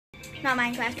Not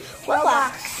Minecraft.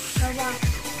 Roblox.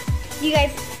 You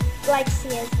guys like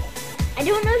Sia's. I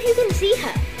don't know if you can see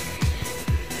her.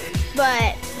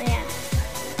 But, yeah.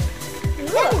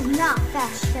 That is not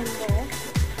fashionable.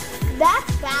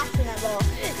 That's fashionable.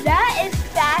 That is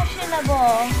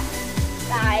fashionable,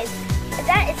 guys.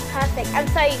 That is perfect. I'm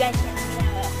sorry you guys can't see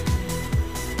that.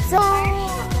 So,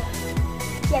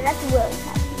 yeah, that's really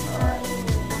fashionable.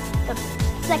 The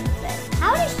second thing.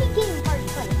 How is she getting first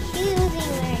place? She wasn't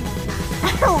wearing I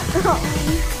don't know.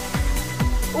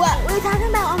 What? We were talking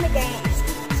about on the games.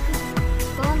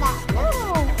 going back. No.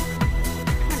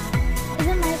 Is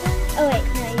it my turn? Oh, wait.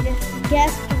 No, you just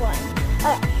guessed one.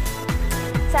 Okay.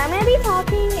 So I'm going to be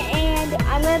talking, and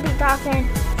I'm going to be talking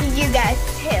to you guys,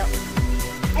 too.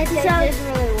 It doesn't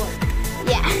really work.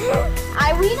 Yeah.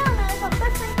 We don't know. So,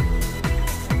 first thing.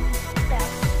 So,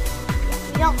 yeah,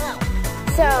 we don't know.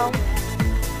 So,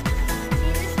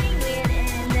 she's just being weird,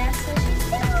 and that's what she's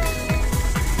doing.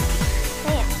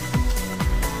 Yeah.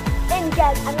 And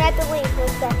guys, I'm going to have to leave for a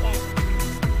second.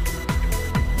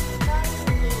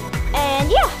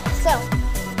 And yeah, so,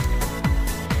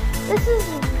 this is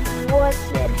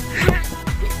what's in.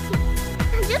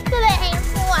 I'm just going to aim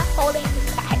for holding the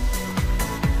guy.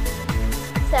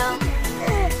 So,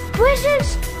 British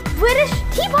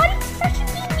Tea Party? That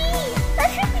should be me. That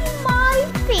should be my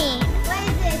theme. What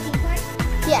is it, Tea Party?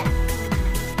 Yes.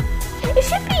 It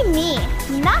should be me,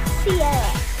 not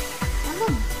Sierra.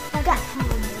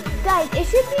 Guys, it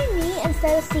should be me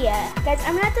instead of Sierra. Guys,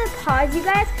 I'm going to have to pause you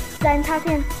guys because I'm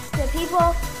talking to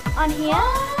people on here.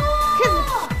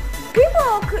 Because people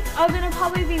are going to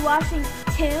probably be watching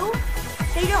too.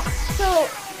 They don't, so,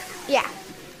 yeah.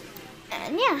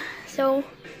 And yeah, so,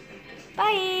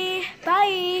 bye.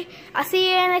 Bye. I'll see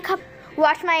you in a couple.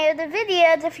 Watch my other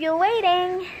videos if you're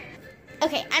waiting.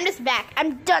 Okay, I'm just back.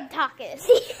 I'm done talking.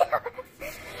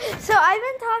 So I've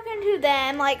been talking to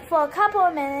them like for a couple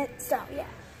of minutes. So yeah,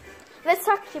 let's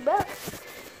talk to both.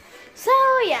 So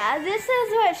yeah, this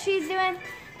is what she's doing,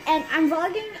 and I'm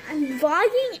vlogging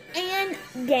and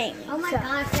gaming. Oh my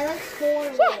gosh, that looks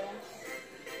horrible. Yeah.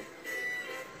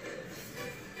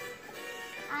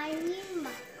 I need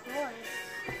my voice.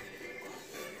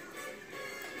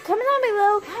 Comment down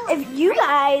below if you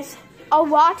guys are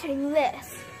watching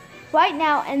this right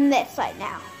now and this right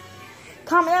now.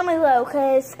 Comment down below,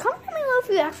 because comment down below if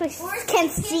you actually can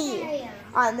see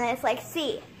on this, like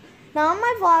see. Not on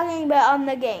my vlogging, but on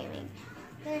the gaming.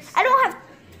 I don't have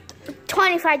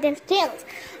 25 different channels.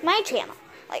 My channel,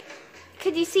 like,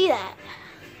 could you see that?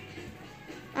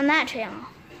 On that channel.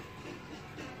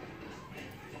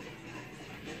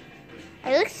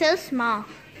 I look so small.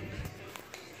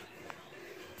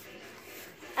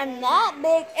 I'm that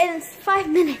big, and it's 5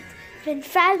 minutes. It's been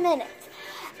 5 minutes.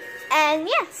 And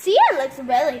yeah, Sia looks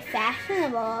really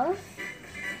fashionable.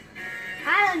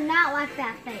 I do not like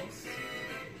that face.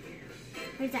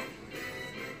 Where's that?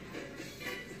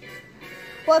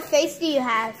 What face do you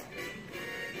have?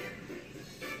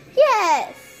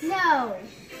 Yes. No.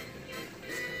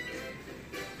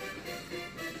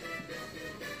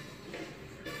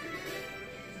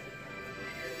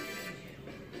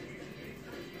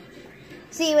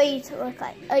 See what you look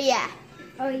like. Oh yeah.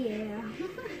 Oh yeah.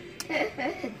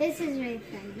 This is really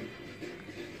funny.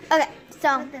 Okay,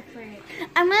 so What the frick?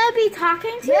 I'm gonna be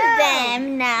talking to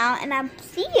them now, and I'm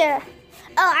see ya.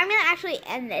 Oh, I'm gonna actually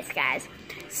end this, guys.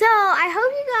 So I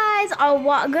hope you guys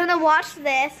are gonna watch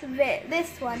this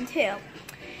one too.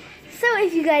 So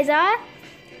if you guys are,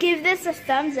 give this a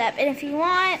thumbs up, and if you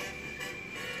want,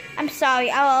 I'm sorry,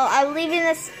 I'll leave in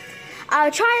this.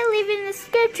 I'll try to leave it in the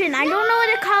description. I don't know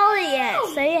what to call it yet.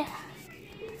 So yeah,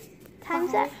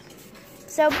 time's up.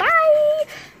 So bye.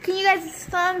 Can you guys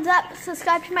thumbs up,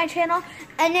 subscribe to my channel,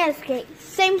 and Netscape.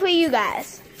 Same for you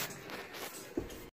guys.